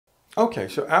Okay,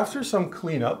 so after some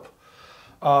cleanup,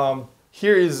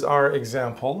 here is our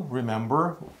example.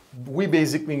 Remember, we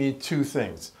basically need two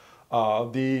things.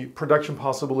 The production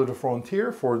possibility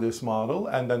frontier for this model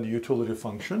and then the utility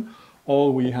function.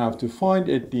 All we have to find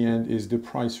at the end is the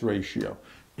price ratio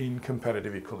in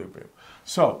competitive equilibrium.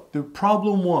 So the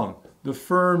problem one, the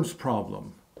firm's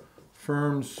problem.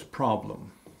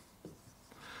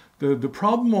 The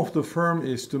problem of the firm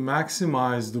is to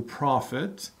maximize the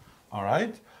profit, all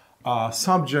right,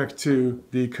 subject to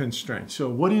the constraint. So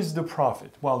what is the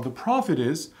profit? Well, the profit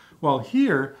is, well,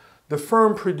 here the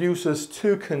firm produces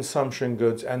two consumption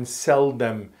goods and sell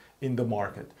them in the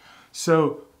market.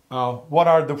 So what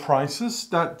are the prices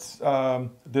that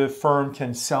the firm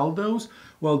can sell those?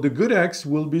 Well, the good X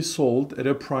will be sold at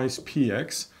a price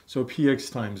PX. So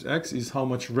PX times X is how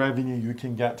much revenue you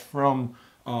can get from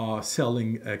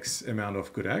selling X amount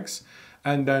of good X.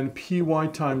 And then PY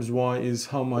times Y is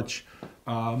how much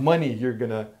money you're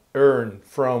going to earn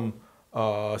from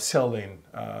selling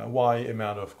Y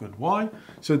amount of good Y.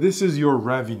 So this is your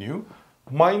revenue.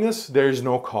 Minus, there's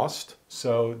no cost.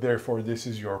 So therefore, this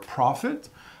is your profit.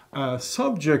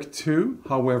 Subject to,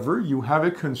 however, you have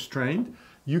a constraint.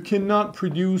 You cannot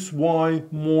produce Y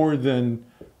more than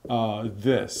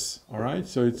this. All right,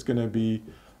 so it's going to be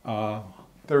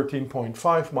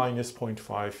 13.5 minus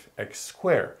 0.5 x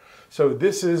squared. So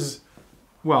this is,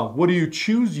 well, what do you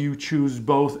choose? You choose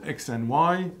both x and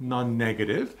y,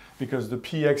 non-negative, because the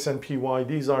px and py,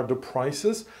 these are the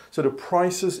prices. So the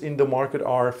prices in the market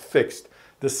are fixed.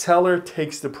 The seller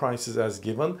takes the prices as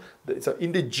given. So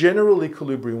in the general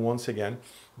equilibrium, once again,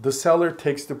 the seller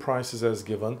takes the prices as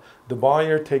given, the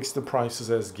buyer takes the prices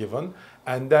as given,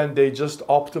 and then they just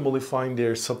optimally find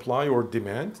their supply or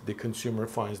demand. The consumer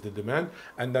finds the demand,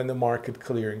 and then the market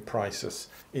clearing prices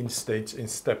in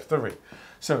step 3.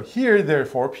 So here,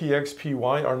 therefore, px, py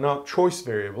are not choice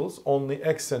variables, only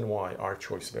x and y are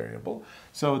choice variable.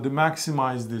 So to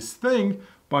maximize this thing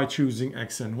by choosing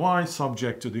x and y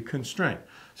subject to the constraint.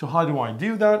 So how do I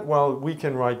do that? Well, we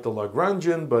can write the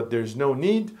Lagrangian, but there's no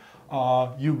need.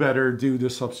 You better do the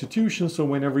substitution. So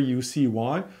whenever you see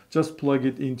y, just plug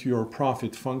it into your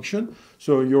profit function.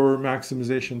 So your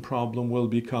maximization problem will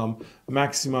become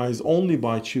maximized only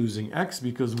by choosing x,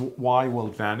 because y will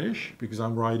vanish, because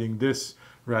I'm writing this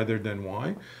rather than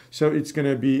y. So it's going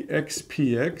to be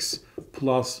xpx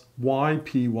plus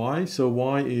ypy. So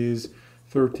y is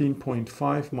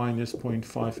 13.5 minus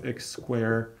 0.5 x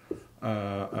squared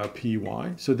py.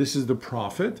 So this is the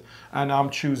profit, and I'm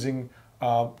choosing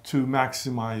I'm choosing x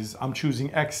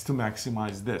to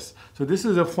maximize this. So this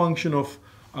is a function of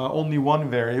only one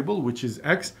variable, which is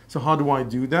x. So how do I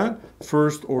do that?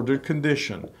 First order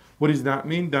condition. What does that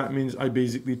mean? That means I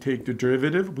basically take the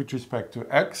derivative with respect to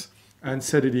x and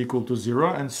set it equal to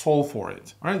 0 and solve for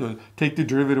it. All right? Take the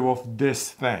derivative of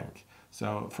this thing.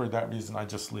 So for that reason, I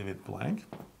just leave it blank.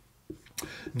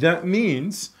 That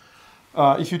means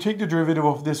if you take the derivative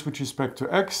of this with respect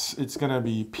to x, it's going to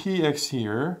be px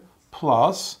here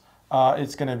plus,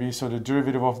 it's going to be, so the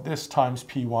derivative of this times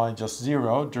py, just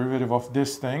 0. Derivative of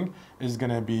this thing is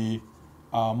going to be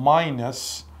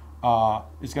minus,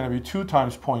 it's going to be 2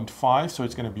 times 0.5, so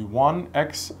it's going to be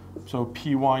 1x, so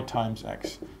py times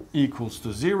x equals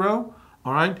to 0.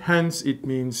 All right, hence it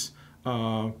means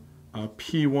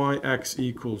pyx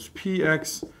equals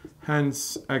px,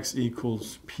 hence x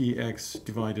equals px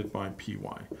divided by py.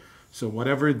 So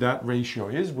whatever that ratio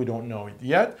is, we don't know it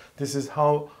yet. This is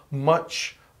how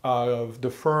much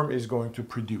the firm is going to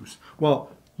produce. Well,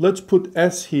 let's put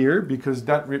S here because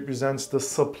that represents the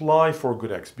supply for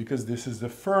good X, because this is the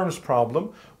firm's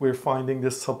problem. We're finding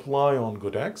the supply on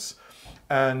good X,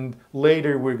 and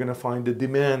later we're going to find the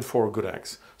demand for good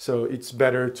X. So it's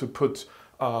better to put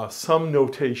some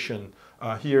notation.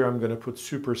 Here I'm going to put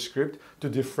superscript to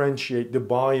differentiate the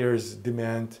buyer's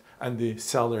demand and the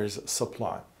seller's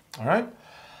supply. All right.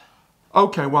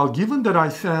 Okay, well, given that I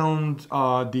found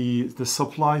the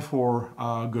supply for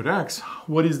good X,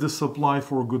 what is the supply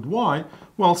for good Y?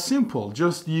 Well, simple.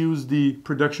 Just use the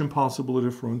production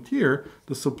possibility frontier.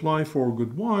 The supply for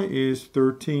good Y is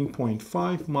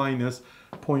 13.5 minus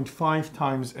 0.5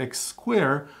 times x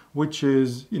squared, which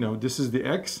is, this is the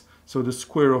x. So the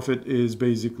square of it is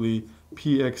basically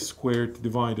px squared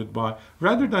divided by,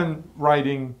 rather than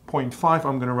writing 0.5,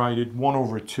 I'm going to write it 1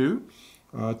 over 2.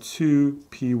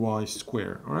 2py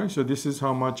squared. All right, so this is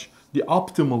how much the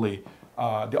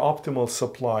optimal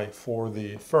supply for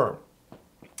the firm.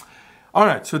 All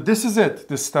right, so this is it,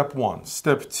 the step 1.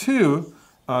 Step 2,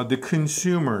 the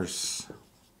consumer's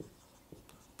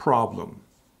problem.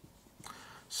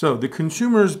 So the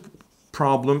consumer's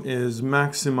problem is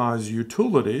maximize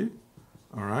utility,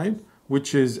 all right,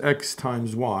 which is x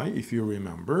times y, if you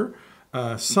remember,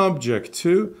 subject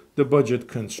to the budget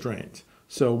constraint.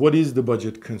 So what is the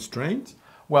budget constraint?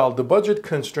 Well, the budget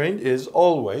constraint is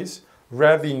always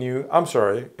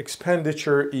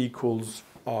expenditure equals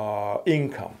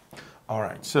income. All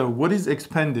right, so what is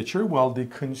expenditure? Well, the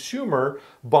consumer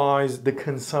buys the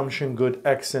consumption good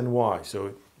X and Y.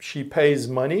 So she pays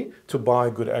money to buy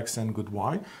good X and good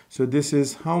Y. So this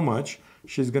is how much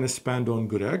she's going to spend on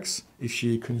good X if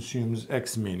she consumes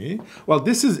X mini. Well,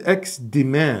 this is X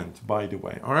demand, by the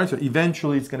way. All right, so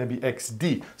eventually it's going to be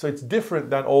XD. So it's different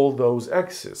than all those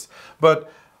X's. But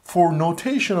for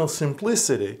notational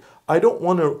simplicity, I don't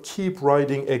want to keep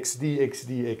writing XD,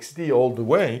 XD, XD all the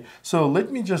way. So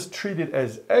let me just treat it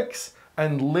as X,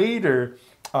 and later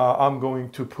I'm going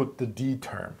to put the D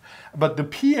term. But the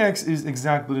PX is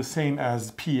exactly the same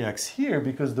as PX here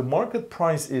because the market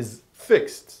price is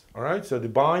fixed. All right, so the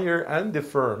buyer and the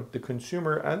firm, the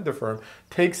consumer and the firm,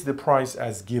 takes the price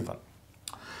as given.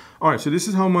 All right, so this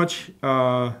is how much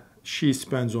she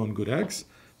spends on good X.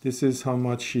 This is how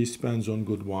much she spends on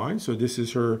good Y. So this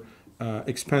is her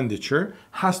expenditure,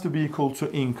 has to be equal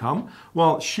to income.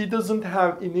 Well, she doesn't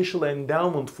have initial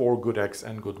endowment for good X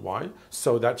and good Y,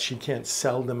 so that she can't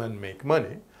sell them and make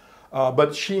money.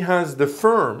 But she has the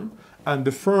firm, and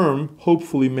the firm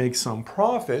hopefully makes some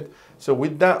profit. So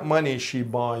with that money, she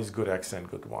buys good X and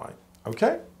good Y.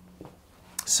 Okay?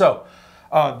 So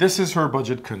this is her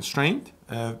budget constraint.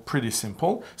 Pretty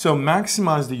simple. So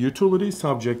maximize the utility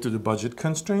subject to the budget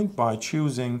constraint by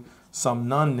choosing some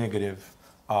non-negative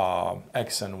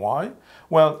X and Y.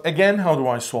 Well, again, how do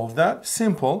I solve that?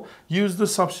 Simple. Use the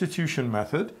substitution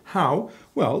method. How?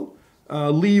 Well,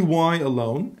 leave Y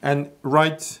alone and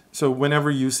write. So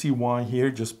whenever you see Y here,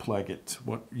 just plug it,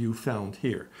 what you found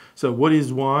here. So what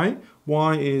is Y?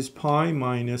 Y is pi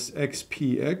minus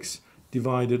XPX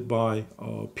divided by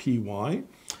PY.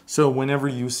 So whenever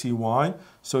you see Y,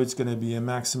 so it's going to be a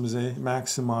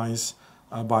maximize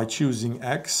by choosing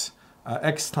X.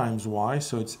 X times Y,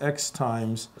 so it's X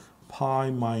times pi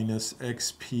minus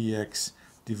XPX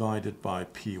divided by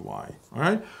PY. All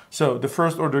right, so the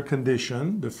first order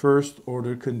condition,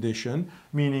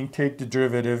 meaning take the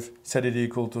derivative, set it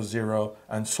equal to 0,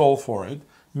 and solve for it,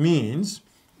 means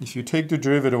if you take the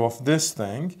derivative of this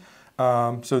thing,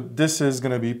 so this is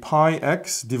going to be pi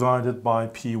x divided by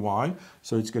PY,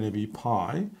 so it's going to be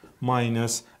pi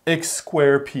minus x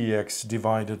squared px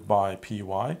divided by py.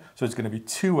 So it's going to be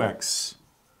 2x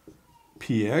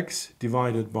px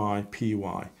divided by py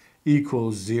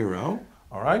equals 0.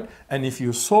 All right. And if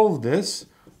you solve this,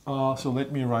 so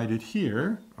let me write it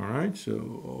here. All right.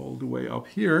 So all the way up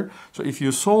here. So if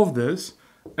you solve this,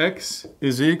 x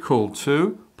is equal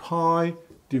to pi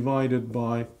divided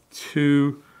by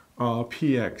 2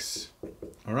 px.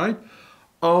 All right.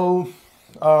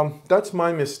 That's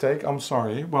my mistake. I'm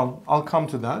sorry. Well, I'll come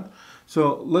to that.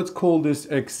 So let's call this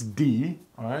XD.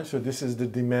 All right. So this is the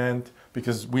demand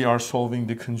because we are solving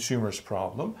the consumer's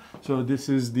problem. So this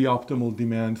is the optimal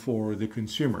demand for the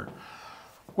consumer.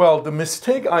 Well, the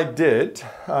mistake I did,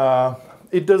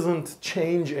 it doesn't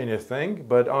change anything,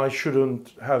 but I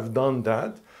shouldn't have done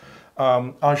that.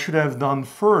 I should have done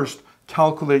first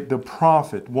calculate the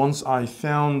profit. Once I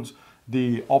found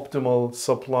the optimal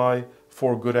supply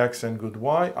for good X and good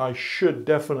Y, I should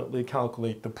definitely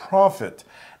calculate the profit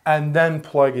and then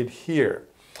plug it here.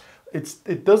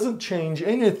 It doesn't change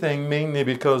anything mainly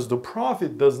because the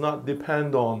profit does not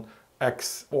depend on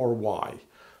X or Y.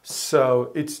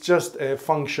 So it's just a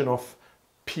function of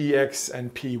Px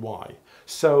and Py.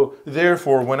 So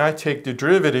therefore, when I take the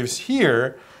derivatives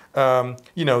here,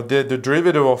 the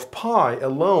derivative of pi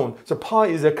alone, so pi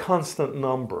is a constant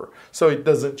number, so it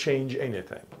doesn't change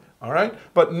anything. All right,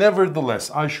 but nevertheless,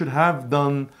 I should have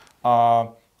done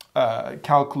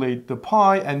calculate the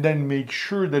pi and then make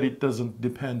sure that it doesn't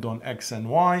depend on X and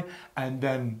Y and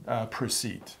then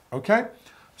proceed. Okay,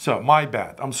 so my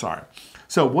bad, I'm sorry.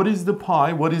 So what is the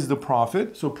pi? What is the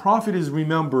profit? So profit is,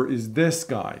 remember, is this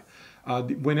guy.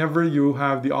 Whenever you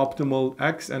have the optimal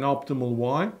X and optimal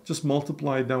Y, just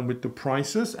multiply them with the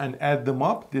prices and add them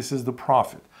up. This is the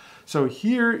profit. So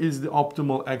here is the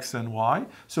optimal X and Y.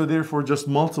 So therefore, just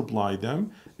multiply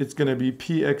them. It's going to be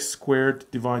Px squared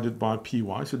divided by Py.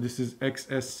 So this is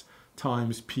XS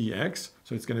times Px.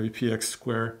 So it's going to be Px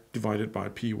squared divided by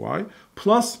Py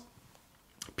plus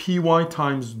Py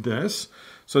times this.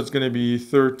 So it's going to be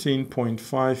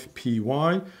 13.5 Py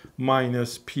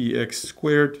minus Px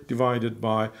squared divided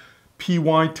by Py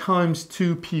times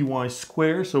 2 Py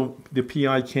squared. So the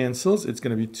Pi cancels. It's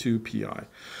going to be 2 Pi.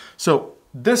 So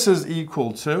this is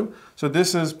equal to, so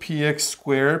this is Px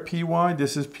squared Py.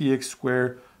 This is Px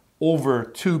squared over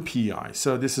 2 pi.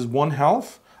 So this is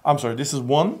 1/2. I'm sorry, this is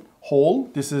 1 whole.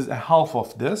 This is a half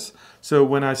of this. So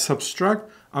when I subtract,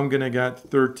 I'm going to get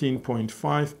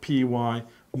 13.5 py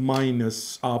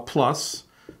minus plus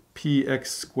px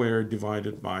squared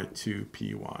divided by 2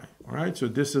 py. All right, so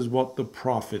this is what the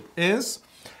profit is.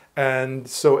 And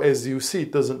so as you see,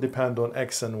 it doesn't depend on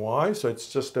x and y, so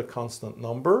it's just a constant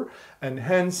number. And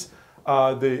hence,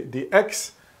 the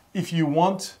x, if you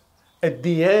want, at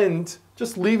the end,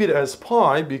 just leave it as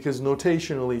pi because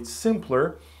notationally it's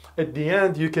simpler. At the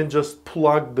end, you can just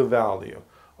plug the value.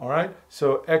 All right,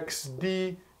 so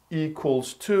xd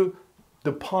equals to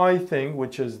the pi thing,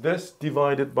 which is this,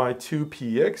 divided by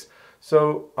 2px.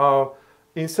 So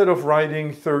instead of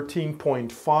writing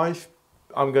 13.5,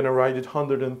 I'm going to write it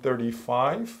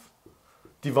 135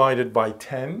 divided by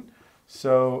 10.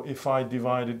 So if I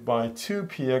divide it by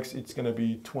 2px, it's going to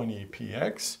be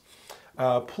 20px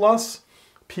plus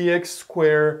px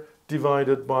squared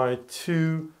divided by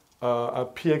 2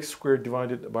 px squared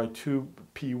divided by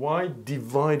 2py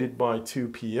divided by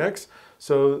 2px.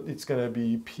 So it's going to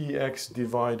be px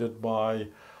divided by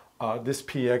this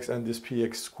px and this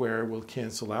px squared will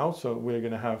cancel out. So we're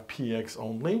going to have px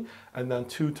only. And then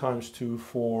 2 times 2,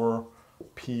 4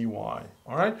 py. All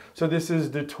right. So this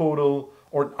is the total,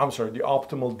 or I'm sorry, the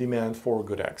optimal demand for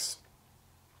good x.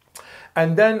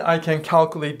 And then I can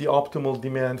calculate the optimal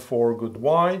demand for good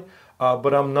y.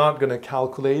 But I'm not going to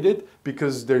calculate it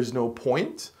because there's no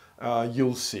point.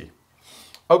 You'll see.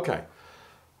 Okay.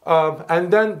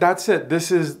 And then that's it.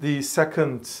 This is the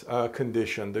second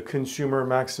condition. The consumer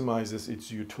maximizes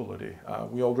its utility.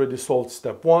 We already solved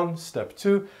step 1, step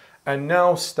 2, and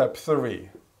now step 3.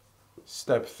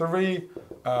 Step 3,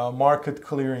 market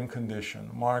clearing condition,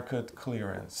 market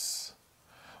clearance.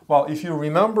 Well, if you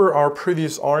remember our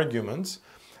previous arguments,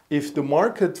 if the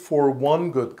market for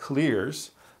one good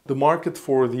clears, the market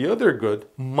for the other good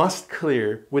must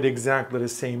clear with exactly the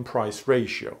same price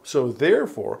ratio. So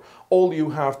therefore, all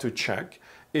you have to check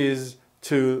is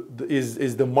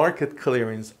the market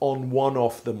clearance on one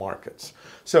of the markets.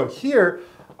 So here,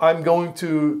 I'm going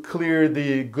to clear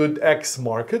the good X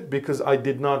market because I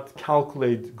did not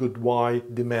calculate good Y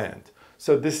demand.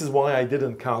 So this is why I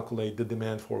didn't calculate the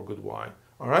demand for good Y.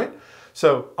 All right?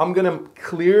 So I'm going to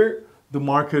clear the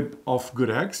market of good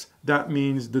X. That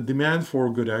means the demand for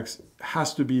good X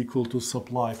has to be equal to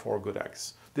supply for good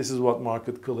X. This is what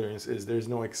market clearance is. There's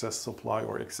no excess supply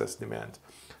or excess demand.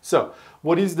 So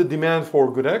what is the demand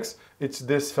for good X? It's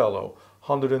this fellow,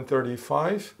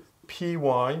 135 py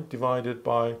divided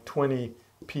by 20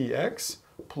 px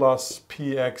plus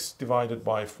px divided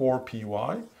by 4 py.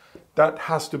 That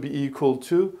has to be equal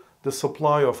to the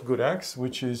supply of good X,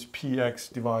 which is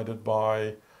px divided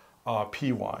by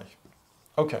py.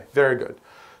 Okay, very good.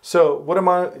 So what am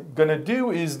I going to do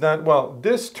is that, well,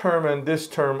 this term and this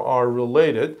term are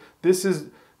related. These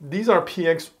are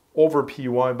px over py,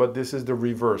 but this is the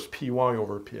reverse, py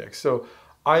over px. So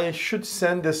I should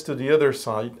send this to the other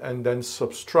side and then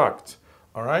subtract,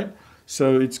 all right?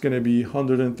 So it's going to be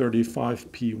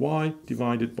 135 py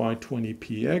divided by 20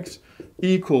 px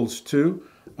equals to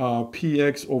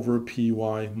px over py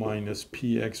minus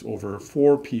px over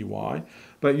 4 py.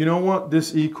 But you know what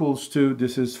this equals to?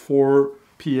 This is 4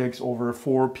 px over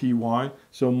 4 py.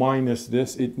 So minus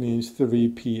this, it means 3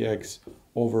 px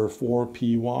over 4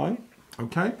 py.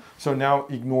 Okay, so now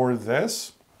ignore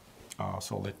this.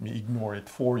 So let me ignore it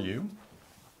for you.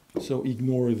 So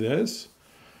ignore this.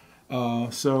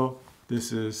 So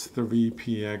this is 3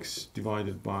 px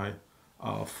divided by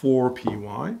 4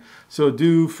 py. So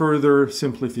do further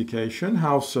simplification.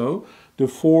 How so? The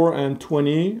 4 and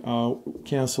 20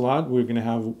 cancel out. We're going to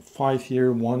have 5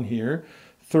 here, 1 here.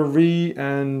 3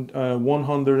 and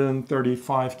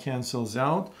 135 cancels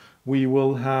out. We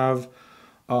will have,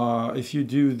 if you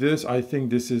do this, I think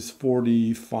this is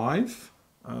 45.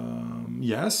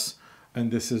 Yes,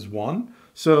 and this is 1.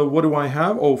 So what do I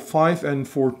have? Oh, 5 and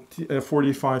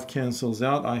 45 cancels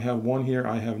out. I have 1 here,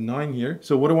 I have 9 here.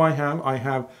 So what do I have? I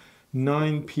have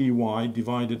 9 py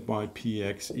divided by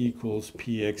px equals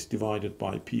px divided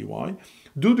by py.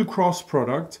 Do the cross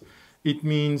product. It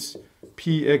means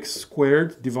px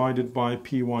squared divided by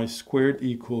py squared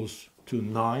equals to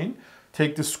 9.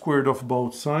 Take the square root of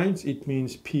both sides. It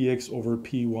means px over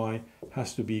py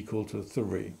has to be equal to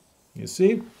 3. You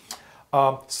see?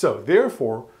 So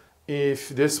therefore, if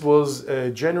this was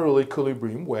a general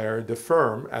equilibrium where the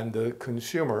firm and the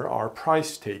consumer are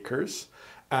price takers,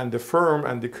 and the firm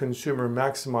and the consumer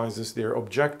maximizes their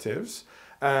objectives,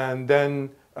 and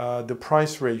then the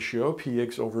price ratio,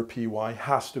 px over py,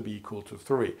 has to be equal to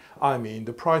 3. I mean,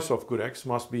 the price of good x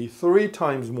must be 3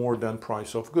 times more than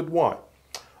price of good y.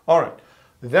 All right,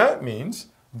 That means,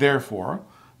 therefore,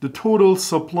 the total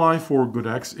supply for good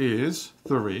X is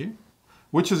 3,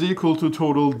 which is equal to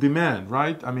total demand,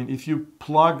 right? I mean, if you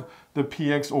plug the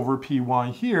Px over Py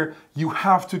here, you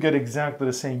have to get exactly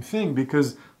the same thing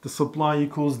because the supply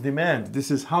equals demand.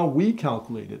 This is how we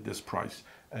calculated this price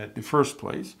at the first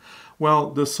place. Well,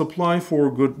 the supply for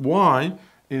good Y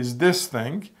is this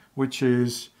thing, which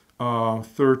is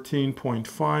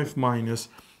 13.5 minus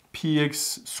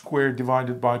Px squared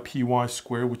divided by Py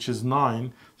squared, which is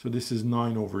 9. So this is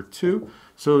 9 over 2.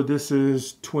 So this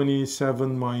is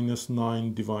 27 minus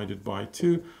 9 divided by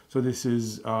 2. So this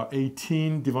is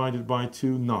 18 divided by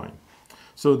 2, 9.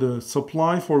 So the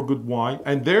supply for good Y,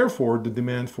 and therefore the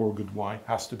demand for good Y,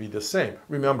 has to be the same.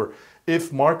 Remember,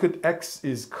 if market X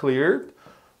is cleared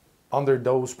under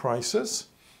those prices,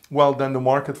 well, then the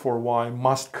market for Y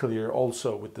must clear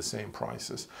also with the same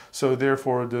prices. So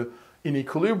therefore, in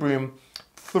equilibrium,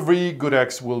 3 good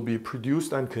X will be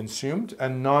produced and consumed,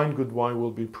 and 9 good Y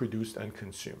will be produced and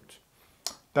consumed.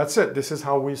 That's it. This is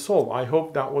how we solve. I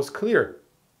hope that was clear.